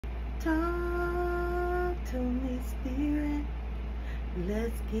Talk to me, Spirit.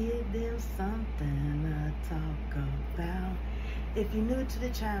 Let's give them something to talk about. If you're new to the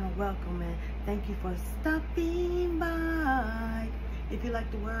channel, welcome and thank you for stopping by. If you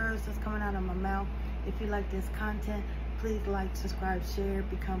like the words that's coming out of my mouth, if you like this content, please like, subscribe, share,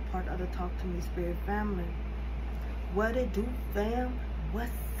 become part of the Talk to Me Spirit family. What it do, fam?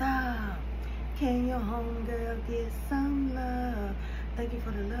 What's up? Can your homegirl get some love? Thank you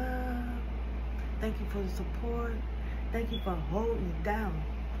for the love. Thank you for the support. Thank you for holding it down.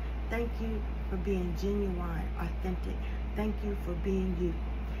 Thank you for being genuine, authentic. Thank you for being you.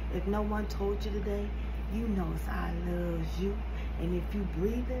 If no one told you today, you know I love you. And if you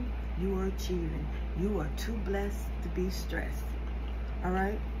breathing, you are achieving. You are too blessed to be stressed. All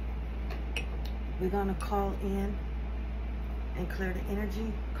right? We're going to call in and clear the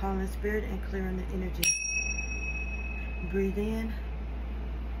energy. Call in spirit and clearing the energy. Breathe in.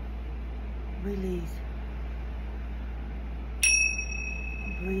 Release.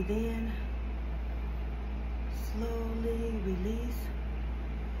 Breathe in. Slowly release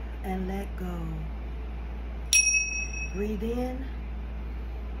and let go. Breathe in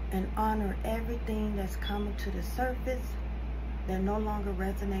and honor everything that's coming to the surface that no longer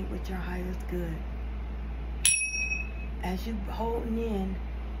resonate with your highest good. As you holding in,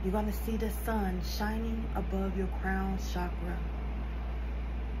 you're going to see the sun shining above your crown chakra.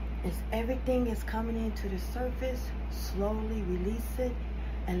 As everything is coming into the surface, slowly release it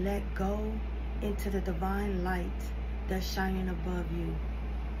and let go into the divine light that's shining above you.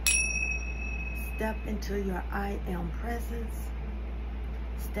 Step into your I am presence.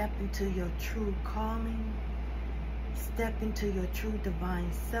 Step into your true calling. Step into your true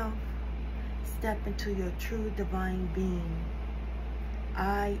divine self. Step into your true divine being.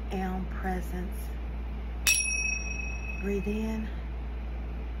 I am presence. Breathe in.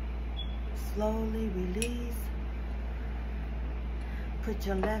 Slowly release. Put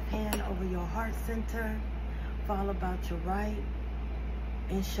your left hand over your heart center. Fall about your right.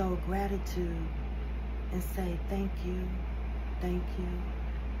 And show gratitude. And say thank you, thank you,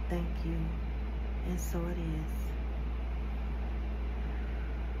 thank you. And so it is.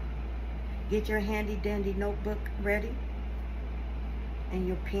 Get your handy dandy notebook ready. And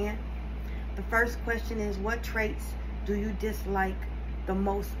your pen. The first question is, what traits do you dislike the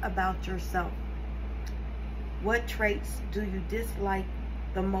most about yourself? What traits do you dislike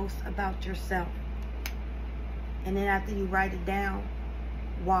the most about yourself? And then after you write it down,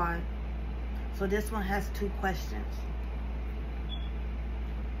 why? So this one has two questions.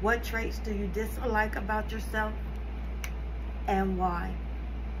 What traits do you dislike about yourself and why?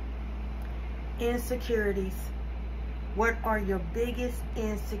 Insecurities. What are your biggest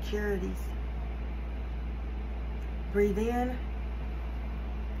insecurities? Breathe in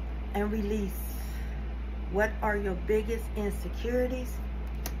and release. What are your biggest insecurities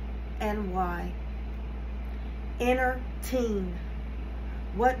and why? Inner teen.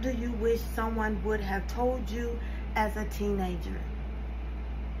 What do you wish someone would have told you as a teenager?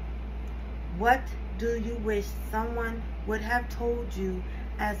 What do you wish someone would have told you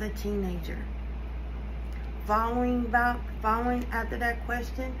as a teenager? Following after that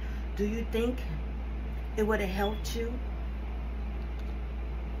question, do you think it would have helped you?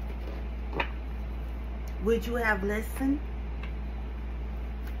 Would you have listened?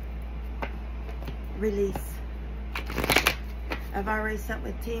 Release. I've already set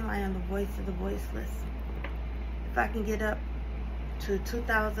with team. I am the voice of the voiceless. If I can get up to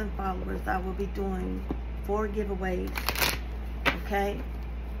 2,000 followers, I will be doing 4 giveaways. Okay?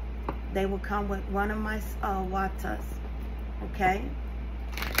 They will come with one of my watas. Okay?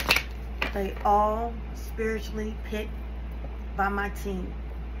 They all spiritually picked by my team.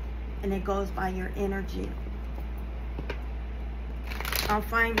 And it goes by your energy. I'm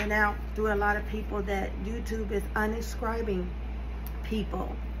finding out through a lot of people that YouTube is unsubscribing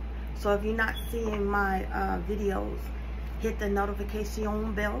people. So if you're not seeing my videos, hit the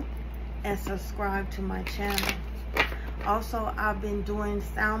notification bell and subscribe to my channel. Also, I've been doing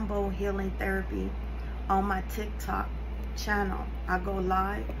sound bowl healing therapy on my TikTok channel. I go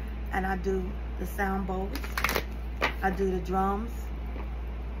live and I do the sound bowls. I do the drums.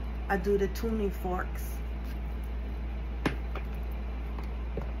 I do the tuning forks.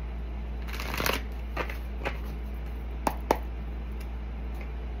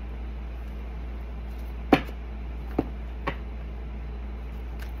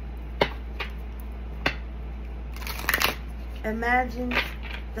 Imagine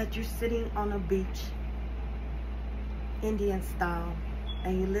that you're sitting on a beach, Indian style,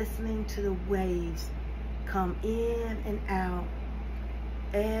 and you're listening to the waves come in and out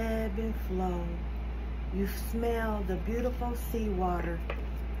ebb and flow. You smell the beautiful seawater.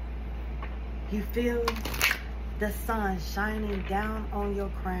 You feel the sun shining down on your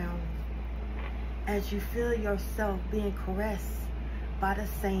crown. As you feel yourself being caressed by the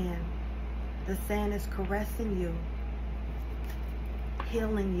sand is caressing you,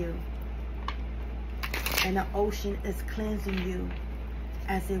 healing you, and the ocean is cleansing you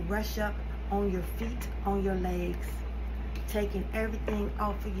as it rush up on your feet, on your legs, taking everything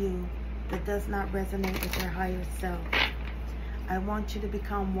off of you that does not resonate with your higher self. I want you to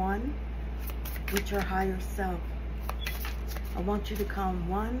become one with your higher self. I want you to become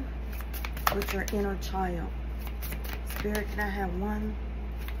one with your inner child. Spirit, can I have one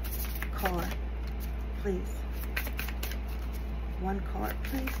card, please? One card,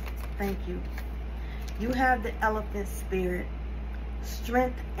 please. Thank you. You have the elephant spirit,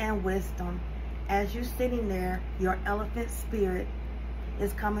 strength and wisdom. As you're sitting there, your elephant spirit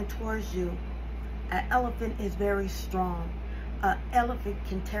is coming towards you. An elephant is very strong. An elephant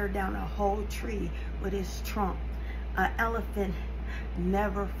can tear down a whole tree with its trunk. An elephant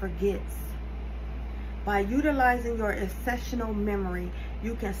never forgets. By utilizing your exceptional memory,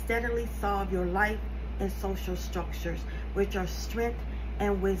 you can steadily solve your life and social structures with your strength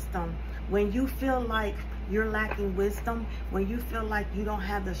and wisdom. When you feel like you're lacking wisdom, when you feel like you don't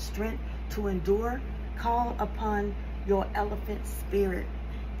have the strength to endure, call upon your elephant spirit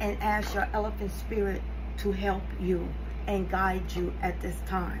and ask your elephant spirit to help you and guide you at this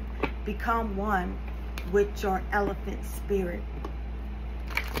time. Become one with your elephant spirit.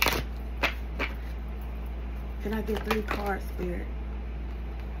 Can I get 3 cards, Spirit?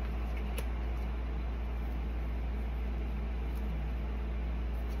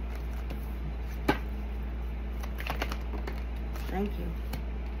 Thank you.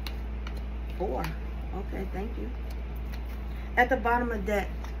 4. Okay, thank you. At the bottom of that,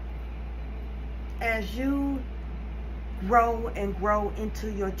 as you grow and grow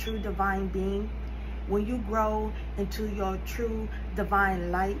into your true divine being, when you grow into your true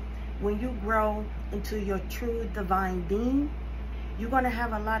divine light, when you grow into your true divine being, you're going to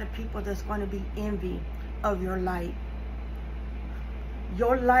have a lot of people that's going to be envy of your light.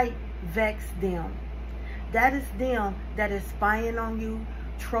 Your light vexes them. That is them that is spying on you,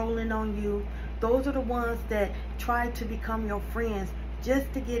 trolling on you. Those are the ones that try to become your friends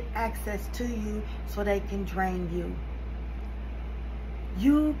just to get access to you so they can drain you.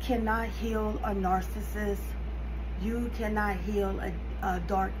 You cannot heal a narcissist. You cannot heal a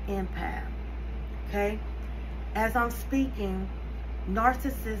dark empath. Okay? As I'm speaking,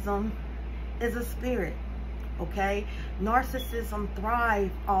 narcissism is a spirit. Okay? Narcissism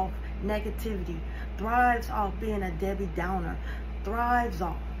thrives off negativity, thrives off being a Debbie Downer, thrives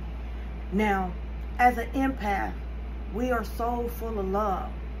off. Now, as an empath, we are so full of love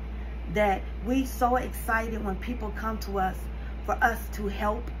that we so excited when people come to us for us to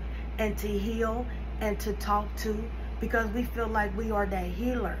help and to heal and to talk to, because we feel like we are that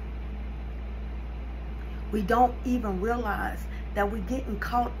healer. We don't even realize that we're getting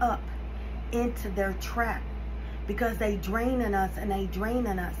caught up into their trap because they draining us and they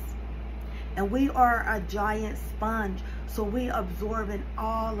draining us. And we are a giant sponge, so we absorbing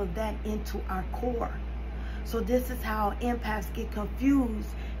all of that into our core. So this is how empaths get confused,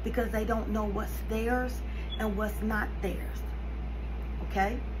 because they don't know what's theirs and what's not theirs.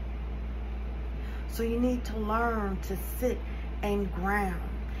 Okay? So you need to learn to sit and ground.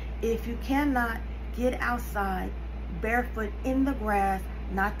 If you cannot, get outside barefoot in the grass,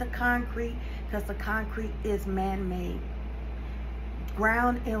 not the concrete, because the concrete is man-made.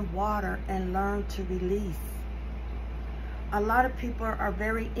 Ground in water and learn to release. A lot of people are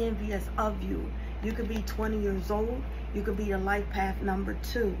very envious of you. You could be 20 years old. You could be the life path number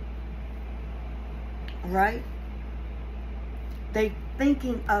 2. Right? They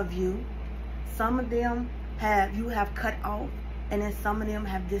thinking of you. Some of them you have cut off, and then some of them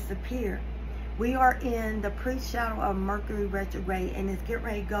have disappeared. We are in the pre-shadow of Mercury retrograde, and it's getting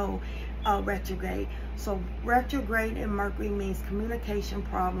ready to go retrograde. So retrograde in Mercury means communication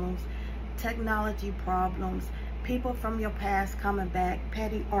problems, technology problems, people from your past coming back,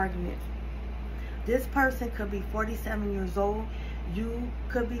 petty arguments. This person could be 47 years old. You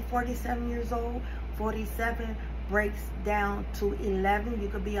could be 47 years old. 47 breaks down to 11. You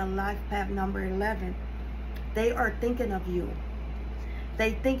could be a life path number 11. They are thinking of you.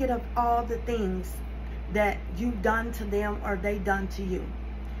 They thinking of all the things that you've done to them or they done to you.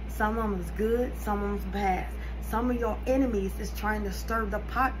 Some of them is good, some of them is bad. Some of your enemies is trying to stir the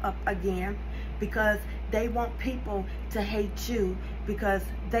pot up again because they want people to hate you because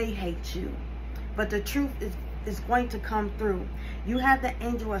they hate you. But the truth is is going to come through. You have the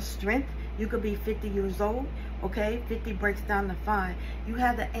angel of strength. You could be 50 years old, okay? 50 breaks down to 5. You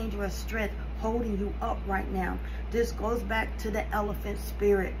have the angel of strength holding you up right now. This goes back to the elephant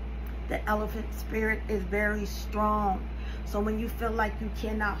spirit. The elephant spirit is very strong. So when you feel like you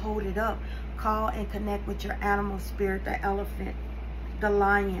cannot hold it up, call and connect with your animal spirit, the elephant, the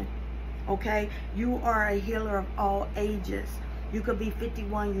lion, okay? You are a healer of all ages. You could be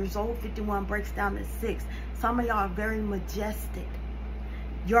 51 years old. 51 breaks down to 6. Some of y'all are very majestic.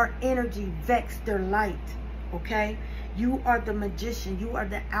 Your energy vexed their light, okay? You are the magician. You are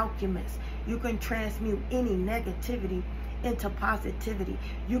the alchemist. You can transmute any negativity into positivity.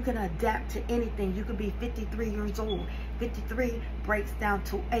 You can adapt to anything. You could be 53 years old. 53 breaks down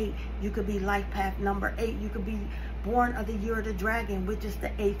to 8. You could be life path number 8. You could be born of the year of the dragon, which is the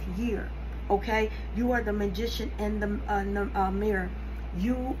 8th year. Okay, you are the magician in the mirror.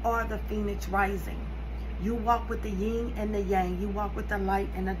 You are the phoenix rising. You walk with the yin and the yang. You walk with the light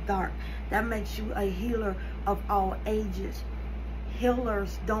and the dark. That makes you a healer of all ages.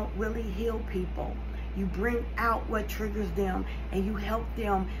 Healers don't really heal people. You bring out what triggers them and you help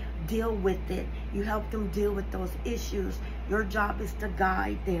them deal with it. You help them deal with those issues. Your job is to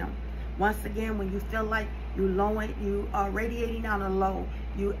guide them. Once again, when you feel like you are radiating on a low,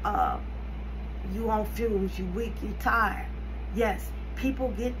 you on fumes, you weak, you tired. Yes, people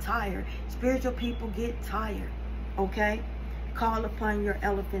get tired. Spiritual people get tired. Okay? Call upon your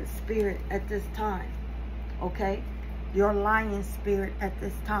elephant spirit at this time. Okay? Your lion spirit at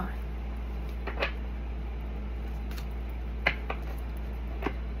this time.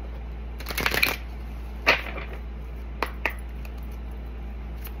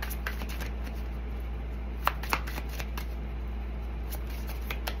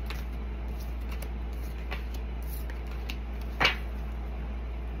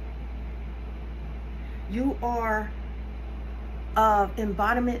 You are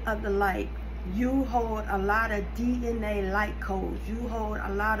embodiment of the light. You hold a lot of DNA light codes. You hold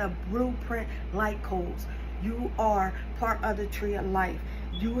a lot of blueprint light codes. You are part of the tree of life.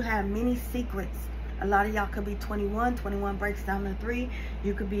 You have many secrets. A lot of y'all could be 21. 21 breaks down to 3.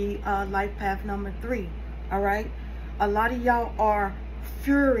 You could be life path number 3. All right. A lot of y'all are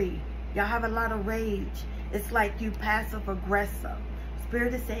fury. Y'all have a lot of rage. It's like you passive aggressive.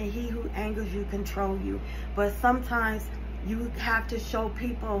 Spirit is saying he who angers you control you. But sometimes you have to show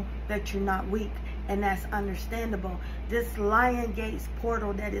people that you're not weak, and that's understandable. This Lion Gates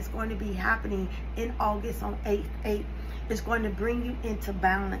portal that is going to be happening in August on 8/8 is going to bring you into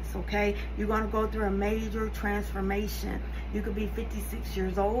balance, okay? You're going to go through a major transformation. You could be 56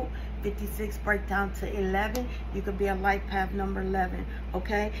 years old. 56 break down to 11. You could be a life path number 11,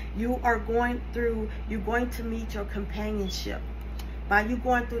 okay? You're going to meet your companionship. By you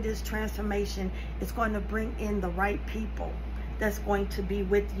going through this transformation, it's going to bring in the right people that's going to be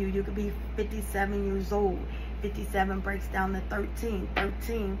with you. You could be 57 years old. 57 breaks down to 13.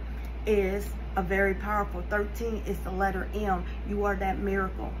 13 is a very powerful. 13 is the letter M. You are that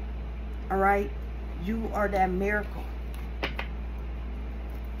miracle. All right? You are that miracle.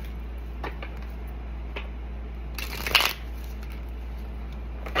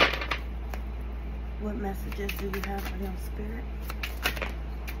 What messages do you have for them, Spirit?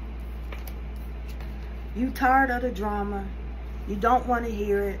 You tired of the drama. You don't want to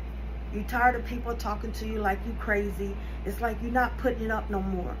hear it. You tired of people talking to you like you crazy. It's like you're not putting it up no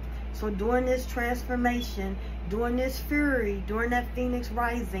more. So during this transformation, during this fury, during that phoenix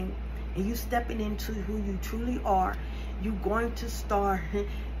rising, and you stepping into who you truly are, you're going to start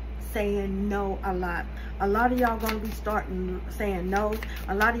saying no a lot. A lot of y'all going to be starting saying no.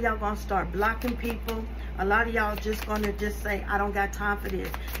 A lot of y'all going to start blocking people. A lot of y'all just going to just say, I don't got time for this.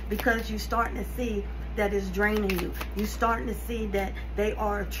 Because you're starting to see that is draining you. You're starting to see that they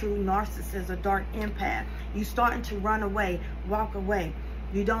are a true narcissist, a dark empath. You're starting to run away, walk away.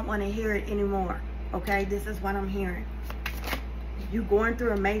 You don't want to hear it anymore. Okay, this is what I'm hearing. You're going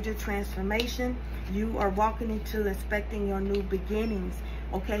through a major transformation. You are walking into expecting your new beginnings.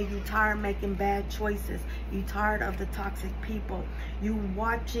 Okay, you tired of making bad choices. You tired of the toxic people. You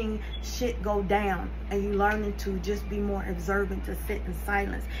watching shit go down, and you learning to just be more observant, to sit in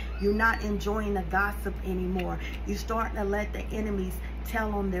silence. You're not enjoying the gossip anymore. You starting to let the enemies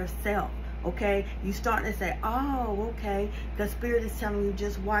tell on their self. Okay, you starting to say, oh, okay, the Spirit is telling you,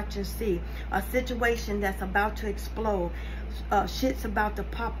 just watch and see. A situation that's about to explode. Shit's about to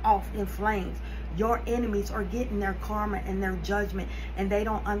pop off in flames. Your enemies are getting their karma and their judgment, and they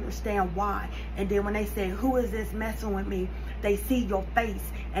don't understand why. And then when they say, who is this messing with me? they see your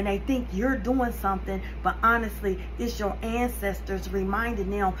face and they think you're doing something, but honestly, it's your ancestors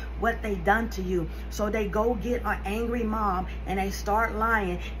reminding them what they done to you. So they go get an angry mob and they start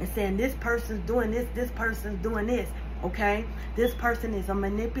lying and saying, this person's doing this, this person's doing this. Okay, this person is a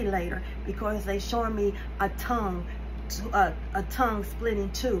manipulator because they showing me a tongue split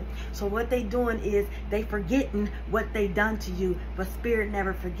in two. So what they doing is they forgetting what they done to you, but spirit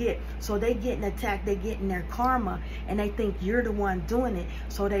never forget. So they getting attacked, they getting their karma, and they think you're the one doing it.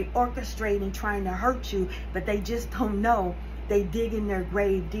 So they orchestrating trying to hurt you, but they just don't know. They dig in their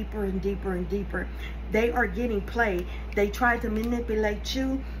grave deeper and deeper and deeper. They are getting played. They try to manipulate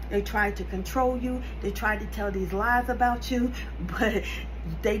you. They try to control you. They try to tell these lies about you, but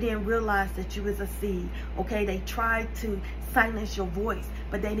they didn't realize that you was a seed. Okay, they tried to silence your voice,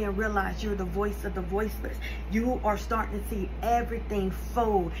 but they didn't realize you're the voice of the voiceless. You are starting to see everything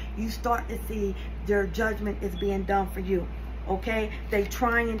fold. You start to see their judgment is being done for you. Okay, they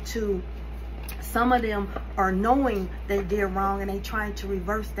trying to, some of them are knowing they did wrong and they trying to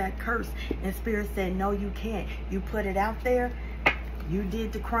reverse that curse. And spirit said, no, you can't. You put it out there. You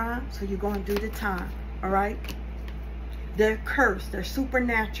did the crime, so you're going to do the time. All right. Their curse, their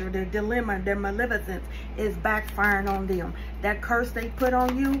supernatural, their dilemma, their maleficence is backfiring on them. That curse they put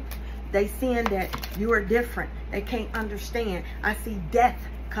on you, they seeing that you are different. They can't understand. I see death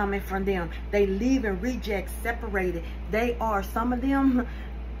coming from them. They leave and reject, separated. They are, some of them,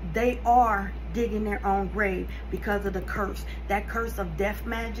 they are digging their own grave because of the curse. That curse of death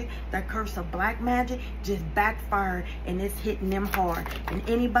magic, that curse of black magic just backfired and it's hitting them hard. And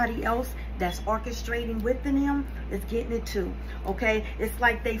anybody else that's orchestrating within them is getting it too. Okay, it's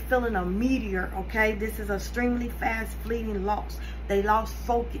like they feeling a meteor. Okay, this is extremely fast fleeting loss. They lost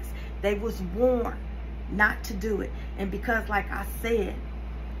focus. They was warned not to do it, and because, like I said,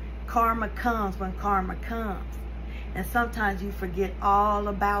 karma comes when karma comes. And sometimes you forget all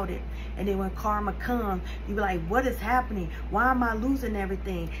about it. And then when karma comes, you be like, what is happening? Why am I losing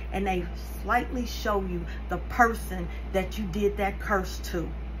everything? And they slightly show you the person that you did that curse to.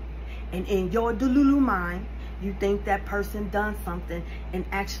 And in your delulu mind, you think that person done something. And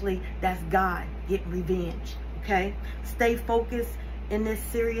actually, that's God getting revenge. Okay? Stay focused in this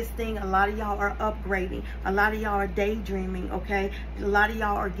serious thing. A lot of y'all are upgrading. A lot of y'all are daydreaming. Okay? A lot of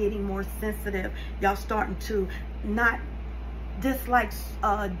y'all are getting more sensitive. Y'all starting to not dislike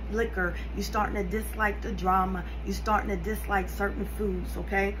liquor. You're starting to dislike the drama. You're starting to dislike certain foods.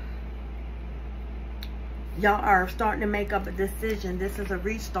 Okay, y'all are starting to make up a decision. This is a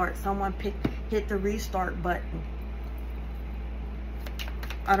restart. Someone hit the restart button.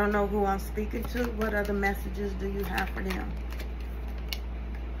 I don't know who I'm speaking to. What other messages do you have for them?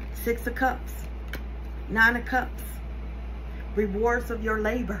 6 of Cups, 9 of Cups, rewards of your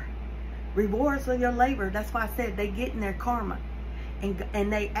labor. Rewards of your labor. That's why I said they get in their karma.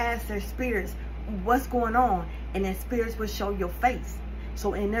 And they ask their spirits, what's going on? And then spirits will show your face.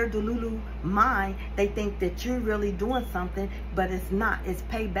 So in their delulu mind, they think that you're really doing something, but it's not. It's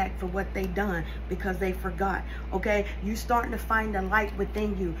payback for what they done because they forgot. Okay? You starting to find the light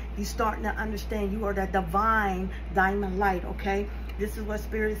within you. You starting to understand you are the divine diamond light. Okay? This is what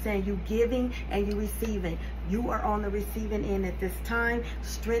Spirit is saying. You giving and you receiving. You are on the receiving end at this time.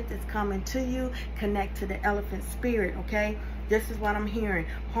 Strength is coming to you. Connect to the elephant spirit. Okay? This is what I'm hearing.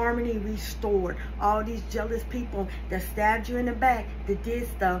 Harmony restored. All these jealous people that stabbed you in the back, that did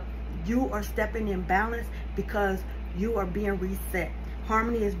stuff, you are stepping in balance because you are being reset.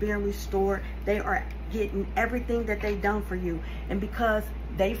 Harmony is being restored. They are getting everything that they done for you. And because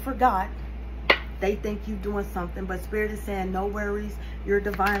they forgot, they think you're doing something. But Spirit is saying, no worries. You're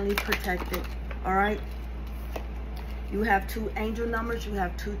divinely protected. All right? You have 2 angel numbers. You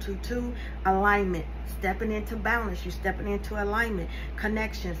have 222. Alignment. Stepping into balance. You're stepping into alignment.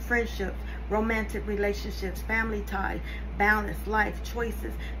 Connections, friendships, romantic relationships, family ties, balance, life,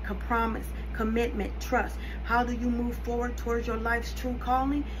 choices, promise, commitment, trust. How do you move forward towards your life's true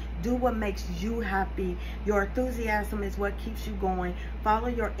calling? Do what makes you happy. Your enthusiasm is what keeps you going. Follow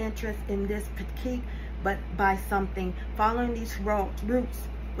your interest in this critique, but by something. Following these roots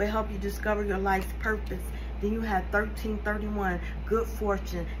will help you discover your life's purpose. Then you have 1331. Good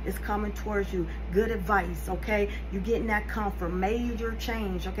fortune is coming towards you. Good advice, okay? You're getting that comfort. Major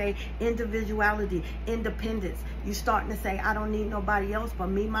change, okay? Individuality, independence. You're starting to say, I don't need nobody else but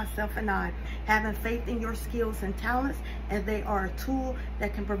me, myself, and I. Having faith in your skills and talents, as they are a tool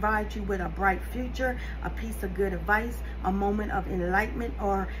that can provide you with a bright future, a piece of good advice, a moment of enlightenment,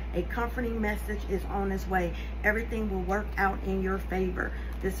 or a comforting message is on its way. Everything will work out in your favor.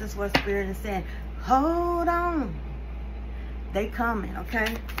 This is what Spirit is saying. Hold on. They coming,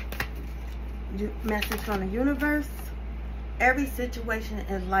 okay? Message from the universe. Every situation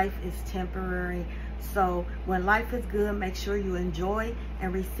in life is temporary. So when life is good, make sure you enjoy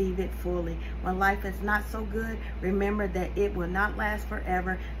and receive it fully. When life is not so good, remember that it will not last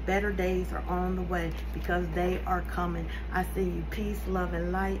forever. Better days are on the way, because they are coming. I see you. Peace, love,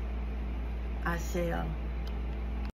 and light. I shall.